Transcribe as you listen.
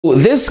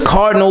This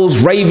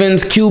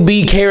Cardinals-Ravens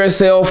QB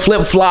carousel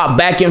flip-flop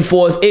back and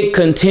forth, it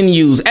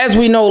continues. As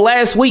we know,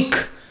 last week,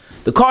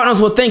 the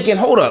Cardinals were thinking,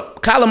 hold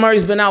up, Kyler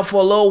Murray's been out for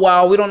a little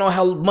while. We don't know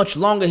how much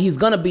longer he's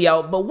going to be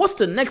out, but what's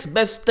the next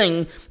best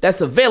thing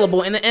that's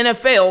available in the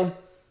NFL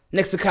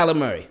next to Kyler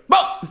Murray?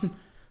 Well,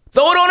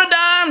 throw it on a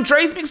dime,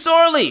 Trace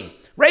McSorley.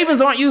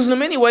 Ravens aren't using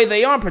him anyway.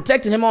 They aren't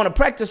protecting him on a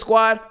practice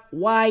squad.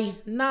 Why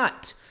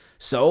not?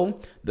 So,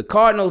 the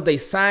Cardinals, they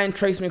signed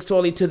Trace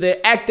McSorley to their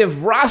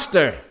active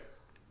roster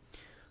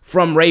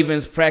from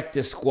Ravens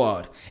practice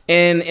squad.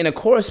 And in a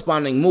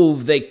corresponding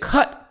move, they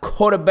cut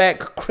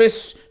quarterback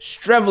Chris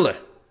Streveler.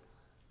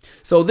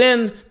 So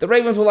then the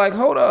Ravens were like,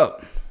 hold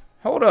up,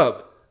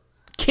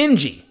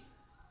 Kenji.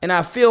 And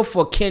I feel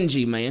for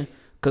Kenji, man,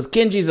 because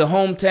Kenji's a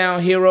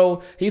hometown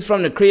hero. He's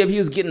from the crib. He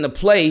was getting to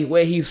play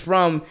where he's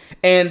from.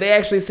 And they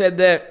actually said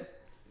that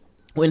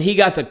when he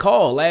got the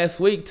call last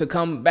week to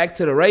come back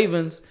to the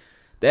Ravens,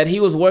 that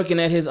he was working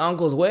at his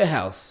uncle's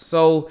warehouse.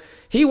 So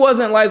he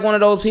wasn't like one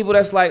of those people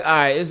that's like, all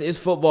right, it's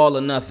football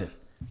or nothing.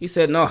 He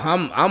said, no,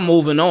 I'm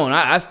moving on.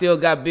 I still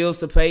got bills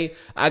to pay.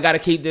 I got to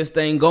keep this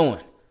thing going.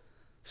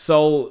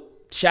 So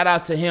shout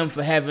out to him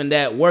for having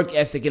that work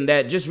ethic and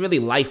that just really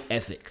life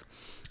ethic.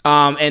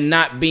 And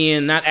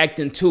not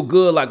acting too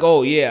good like,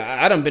 oh,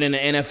 yeah, I done been in the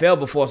NFL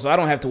before, so I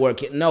don't have to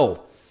work it.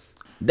 No,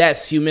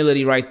 that's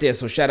humility right there.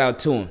 So shout out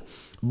to him.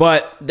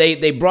 But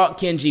they brought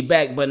Kenji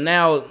back, but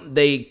now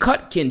they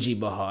cut Kenji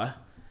Bahar.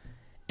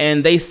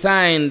 And they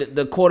signed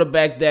the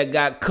quarterback that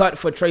got cut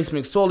for Trace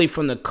McSorley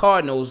from the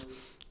Cardinals,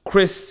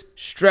 Chris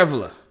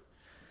Streveler.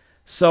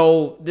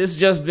 So this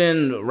just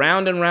been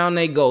round and round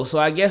they go. So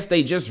I guess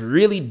they just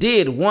really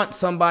did want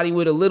somebody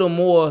with a little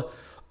more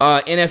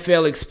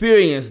NFL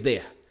experience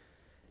there.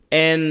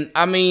 And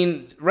I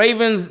mean,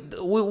 Ravens,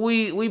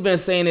 we've been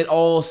saying it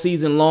all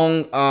season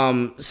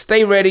long.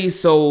 Stay ready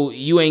so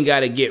you ain't got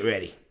to get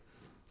ready.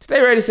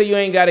 Stay ready so you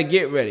ain't got to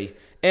get ready.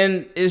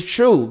 And it's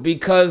true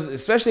because,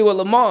 especially with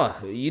Lamar,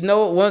 you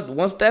know,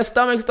 once that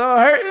stomach start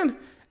hurting,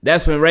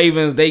 that's when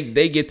Ravens,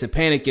 they get to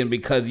panicking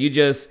because you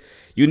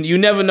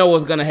never know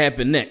what's going to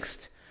happen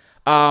next.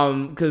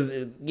 Because,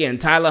 again,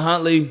 Tyler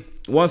Huntley,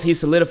 once he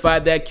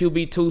solidified that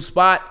QB2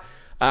 spot,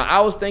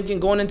 I was thinking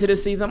going into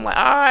this season, I'm like,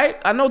 all right,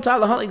 I know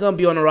Tyler Huntley going to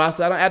be on the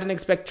roster. I didn't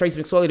expect Trace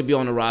McSorley to be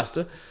on the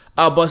roster.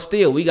 But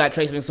still, we got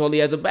Trace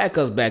McSorley as a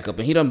backup,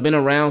 and he done been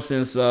around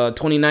since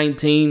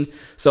 2019,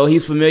 so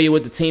he's familiar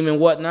with the team and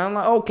whatnot. I'm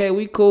like, okay,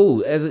 we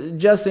cool,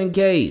 just in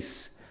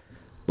case.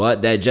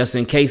 But that just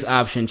in case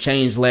option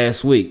changed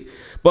last week.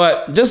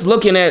 But just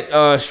looking at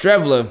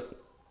Streveler,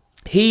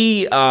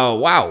 he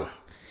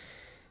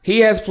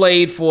has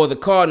played for the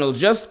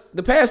Cardinals just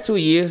the past 2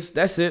 years.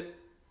 That's it,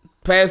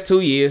 past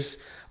 2 years.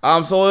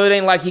 So it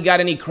ain't like he got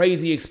any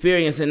crazy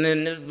experience, and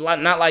then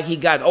not like he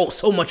got,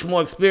 so much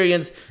more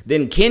experience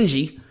than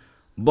Kenji,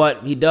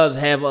 but he does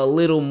have a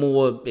little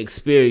more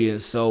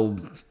experience. So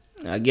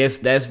I guess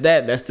that's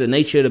that. That's the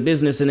nature of the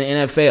business in the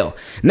NFL.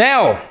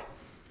 Now,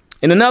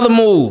 in another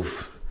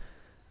move,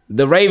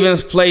 the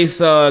Ravens place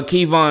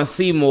Kevon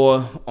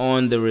Seymour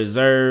on the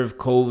reserve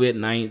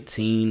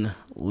COVID-19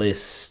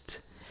 list.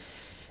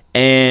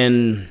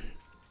 And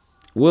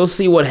we'll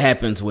see what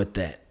happens with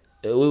that.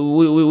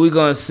 We're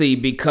going to see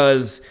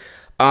because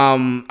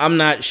I'm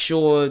not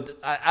sure.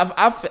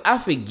 I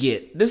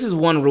forget. This is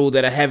one rule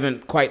that I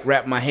haven't quite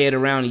wrapped my head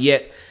around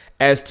yet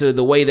as to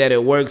the way that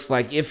it works.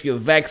 Like if you're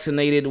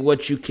vaccinated,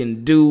 what you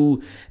can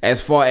do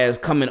as far as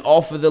coming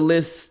off of the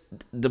list,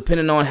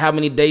 depending on how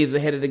many days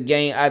ahead of the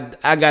game.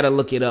 I got to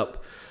look it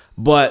up.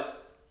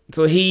 But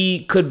so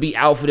he could be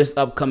out for this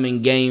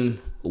upcoming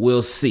game.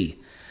 We'll see.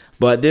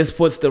 But this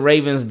puts the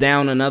Ravens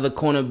down another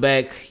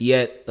cornerback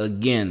yet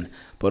again.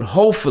 But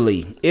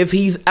hopefully, if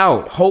he's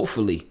out,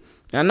 hopefully,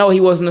 I know he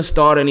wasn't a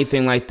star or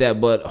anything like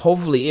that, but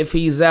hopefully if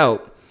he's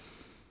out,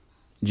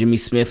 Jimmy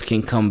Smith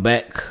can come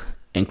back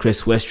and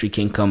Chris Westry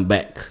can come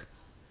back.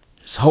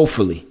 Just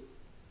hopefully.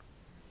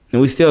 And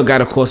we still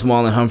got, of course,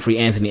 Marlon Humphrey,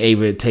 Anthony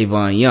Averett,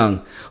 Tavon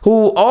Young,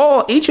 who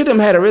each of them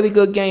had a really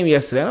good game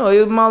yesterday.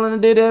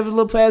 Marlon did have a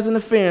little pass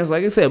interference.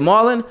 Like I said,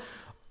 Marlon,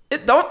 the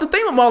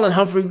thing with Marlon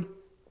Humphrey,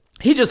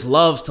 he just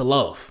loves to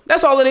love.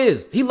 That's all it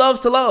is. He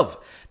loves to love.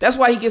 That's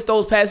why he gets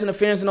those pass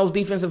interference and those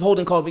defensive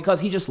holding calls,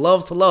 because he just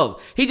loves to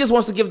love. He just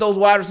wants to give those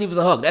wide receivers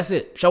a hug. That's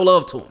it. Show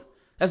love to him.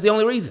 That's the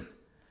only reason.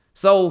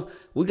 So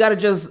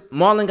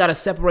Marlon got to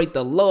separate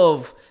the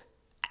love.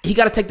 He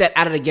got to take that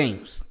out of the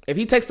games. If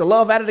he takes the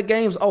love out of the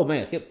games, oh,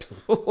 man,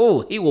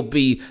 he will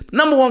be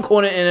 #1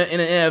 corner in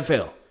the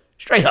NFL.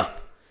 Straight up.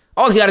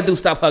 All he got to do is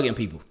stop hugging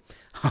people.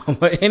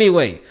 But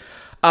anyway,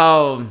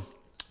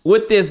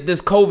 with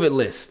this COVID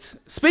list,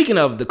 speaking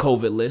of the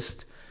COVID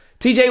list,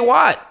 TJ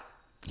Watt,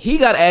 he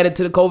got added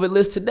to the COVID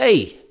list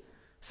today.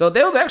 So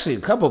there was actually a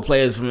couple of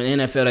players from the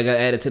NFL that got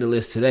added to the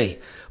list today.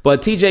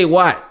 But TJ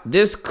Watt,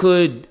 this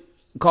could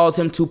cause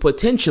him to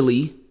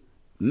potentially,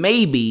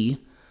 maybe,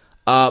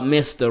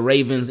 miss the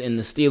Ravens and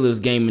the Steelers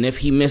game. And if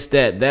he missed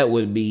that, that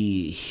would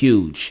be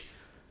huge.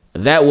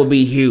 That would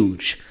be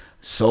huge.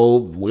 So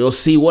we'll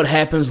see what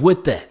happens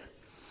with that.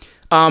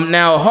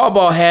 Now,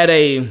 Harbaugh had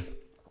a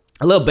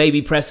a little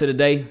baby presser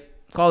today.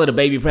 Call it a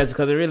baby presser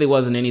because it really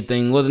wasn't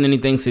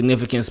anything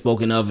significant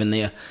spoken of in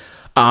there.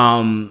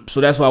 So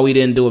that's why we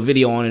didn't do a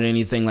video on it or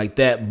anything like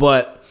that.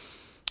 But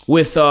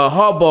with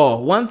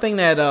Harbaugh, one thing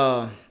that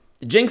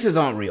jinxes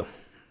aren't real.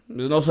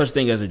 There's no such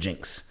thing as a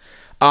jinx.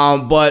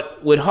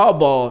 But with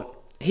Harbaugh,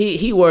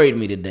 he worried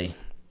me today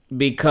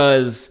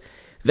because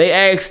they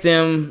asked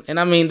him, and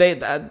I mean they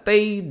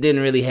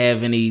didn't really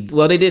have any.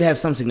 Well, they did have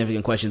some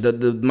significant questions.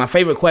 My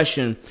favorite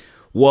question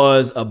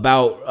was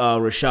about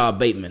Rashad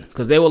Bateman,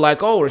 because they were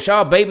like, oh,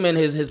 Rashad Bateman,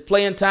 his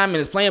playing time and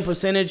his playing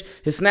percentage,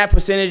 his snap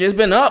percentage has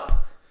been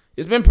up.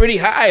 It's been pretty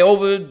high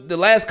over the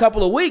last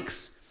couple of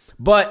weeks.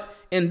 But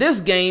in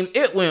this game,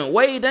 it went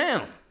way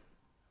down.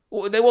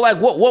 They were like,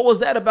 what was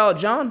that about,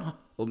 John?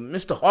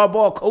 Mr.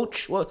 Harbaugh,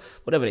 coach,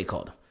 whatever they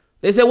called him.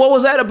 They said, what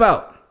was that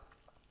about?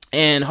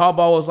 And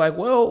Harbaugh was like,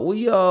 well,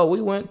 we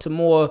went to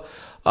more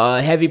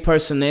heavy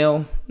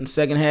personnel in the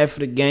second half of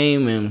the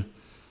game, and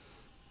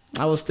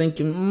I was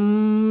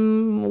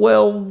thinking,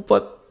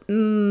 but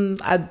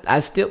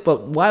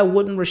why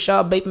wouldn't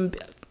Rashad Bateman be?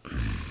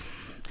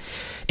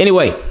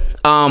 Anyway,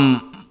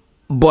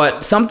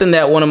 but something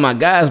that one of my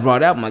guys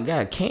brought out, my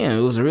guy Cam,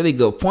 it was a really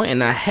good point,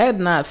 and I had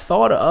not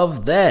thought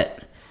of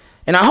that.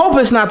 And I hope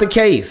it's not the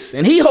case,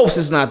 and he hopes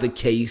it's not the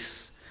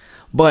case,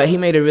 but he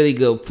made a really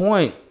good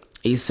point.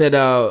 He said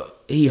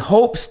he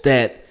hopes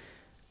that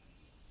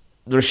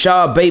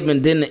Rashad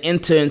Bateman didn't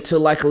enter into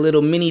like a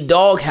little mini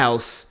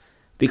doghouse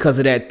because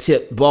of that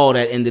tipped ball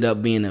that ended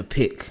up being a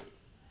pick.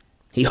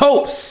 He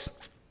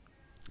hopes,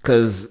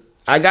 because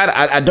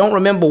I don't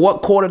remember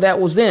what quarter that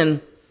was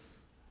in,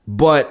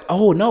 but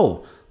oh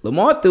no,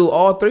 Lamar threw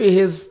all three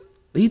of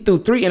he threw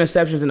 3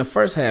 interceptions in the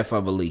first half, I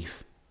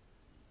believe,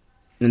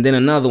 and then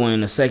another one in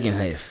the second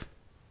half.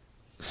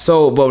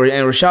 So, and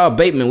Rashad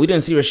Bateman, we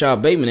didn't see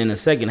Rashad Bateman in the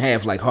second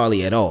half like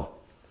hardly at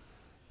all.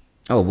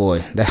 Oh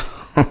boy, that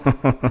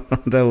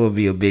would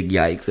be a big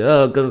yikes.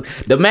 Because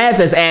the math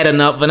is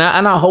adding up, and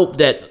I hope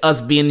that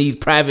us being these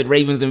private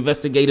Ravens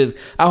investigators,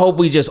 I hope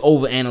we just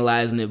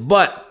overanalyzing it.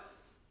 But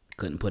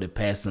couldn't put it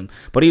past him.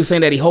 But he was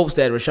saying that he hopes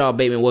that Rashad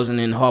Bateman wasn't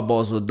in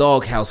Harbaugh's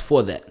doghouse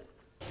for that,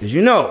 because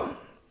you know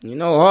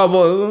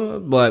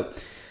Harbaugh.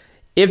 But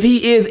if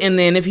he is in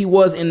there, and if he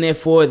was in there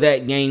for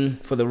that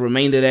game, for the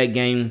remainder of that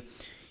game,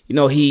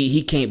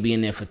 he can't be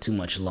in there for too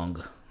much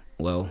longer.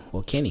 Well,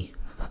 or can he?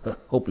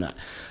 Hope not.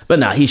 But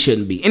nah, he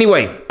shouldn't be.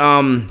 Anyway,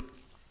 something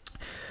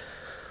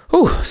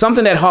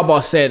that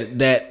Harbaugh said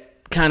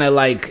that kind of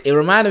like, it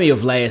reminded me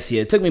of last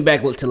year. It took me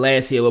back to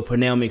last year with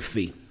Pernell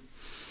McPhee.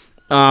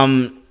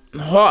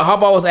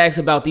 Harbaugh was asked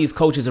about these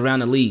coaches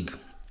around the league.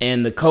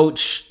 And the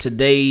coach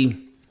today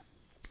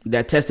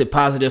that tested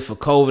positive for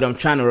COVID, I'm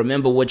trying to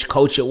remember which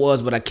coach it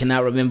was, but I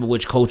cannot remember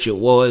which coach it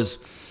was.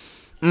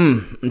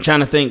 I'm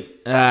trying to think.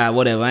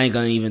 Whatever. I ain't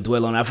going to even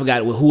dwell on it. I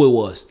forgot who it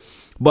was.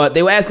 But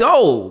they were asking,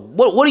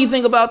 what do you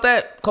think about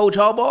that, Coach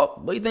Harbaugh?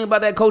 What do you think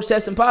about that coach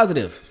testing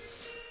positive?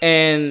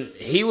 And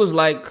he was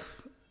like,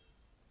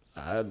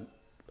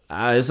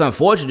 it's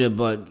unfortunate,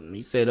 but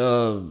he said,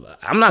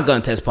 I'm not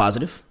going to test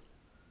positive.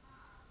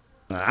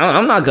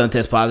 I'm not going to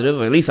test positive,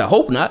 or at least I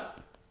hope not.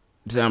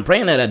 He said, I'm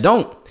praying that I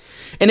don't.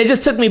 And it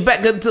just took me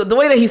back to the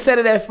way that he said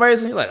it at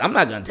first. He's like, I'm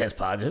not going to test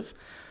positive.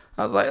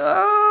 I was like,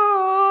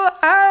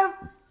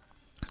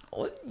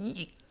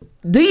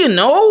 do you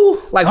know?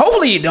 Like,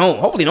 hopefully you don't.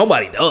 Hopefully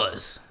nobody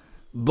does.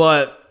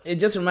 But it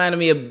just reminded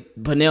me of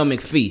Pernell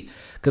McPhee,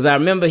 because I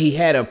remember he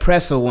had a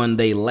presser one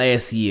day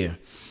last year,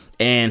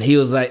 and he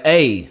was like,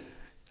 hey,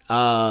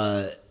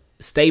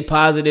 stay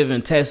positive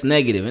and test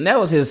negative. And that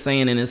was his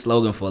saying and his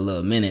slogan for a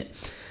little minute.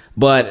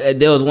 But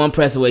there was one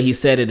presser where he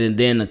said it, and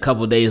then a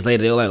couple days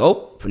later, they were like,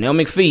 oh, Pernell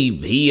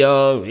McPhee, he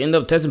ended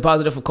up testing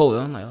positive for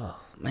COVID. I'm like, oh,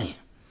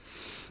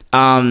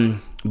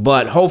 man.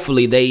 But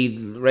hopefully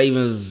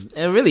Ravens,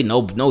 and really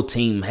no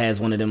team has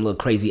one of them little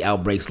crazy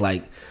outbreaks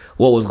like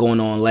what was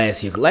going on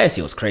last year. Last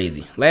year was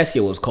crazy. Last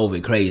year was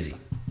COVID crazy.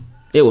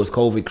 It was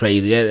COVID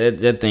crazy.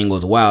 That thing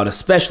was wild.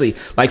 Especially,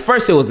 like,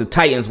 first it was the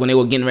Titans when they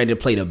were getting ready to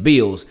play the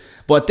Bills.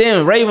 But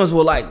then Ravens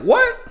were like,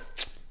 what?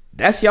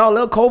 That's y'all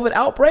little COVID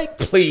outbreak?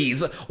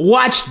 Please,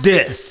 watch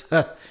this.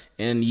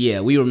 And yeah,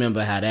 we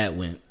remember how that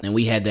went. And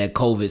we had that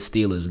COVID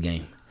Steelers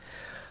game.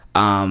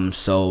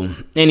 So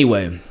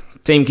anyway,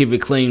 team keep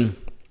it clean.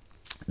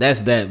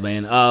 That's that,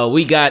 man.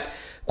 We got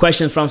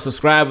questions from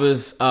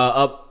subscribers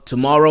up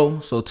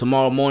tomorrow. So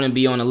tomorrow morning,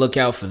 be on the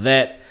lookout for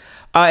that.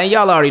 And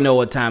y'all already know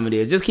what time it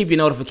is. Just keep your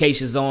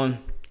notifications on.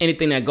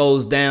 Anything that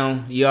goes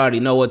down, you already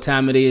know what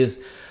time it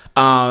is.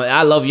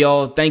 I love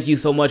y'all. Thank you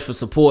so much for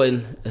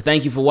supporting.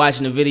 Thank you for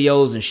watching the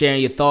videos and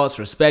sharing your thoughts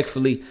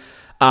respectfully.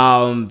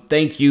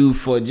 Thank you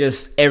for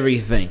just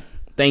everything.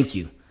 Thank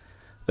you.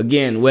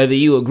 Again, whether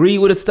you agree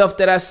with the stuff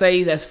that I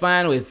say, that's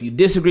fine. Or if you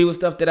disagree with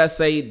stuff that I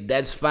say,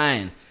 that's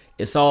fine.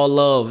 It's all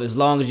love as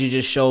long as you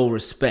just show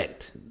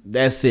respect.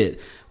 That's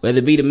it. Whether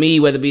it be to me,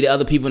 whether it be to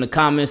other people in the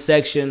comments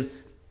section,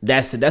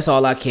 that's it. That's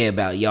all I care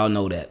about. Y'all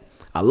know that.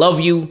 I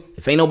love you.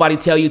 If ain't nobody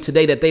tell you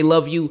today that they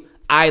love you,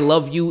 I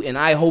love you, and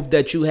I hope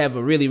that you have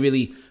a really,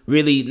 really,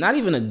 really, not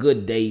even a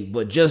good day,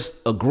 but just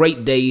a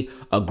great day,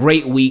 a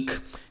great week.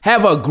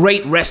 Have a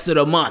great rest of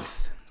the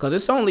month, because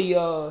it's only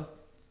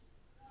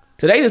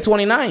today the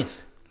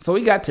 29th. So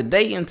we got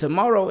today and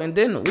tomorrow, and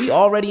then we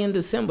already in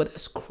December.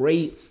 That's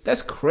crazy.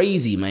 That's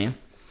crazy, man.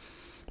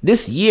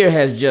 This year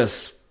has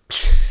just...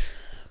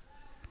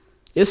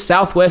 It's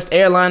Southwest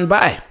Airline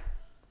by.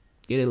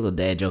 Get a little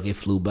dad joke. It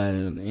flew by.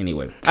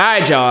 Anyway. All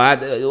right,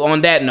 y'all.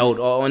 On that note,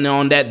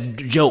 on that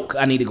joke,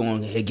 I need to go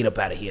on ahead and get up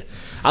out of here.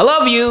 I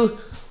love you.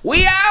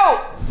 We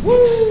out.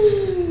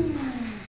 Woo!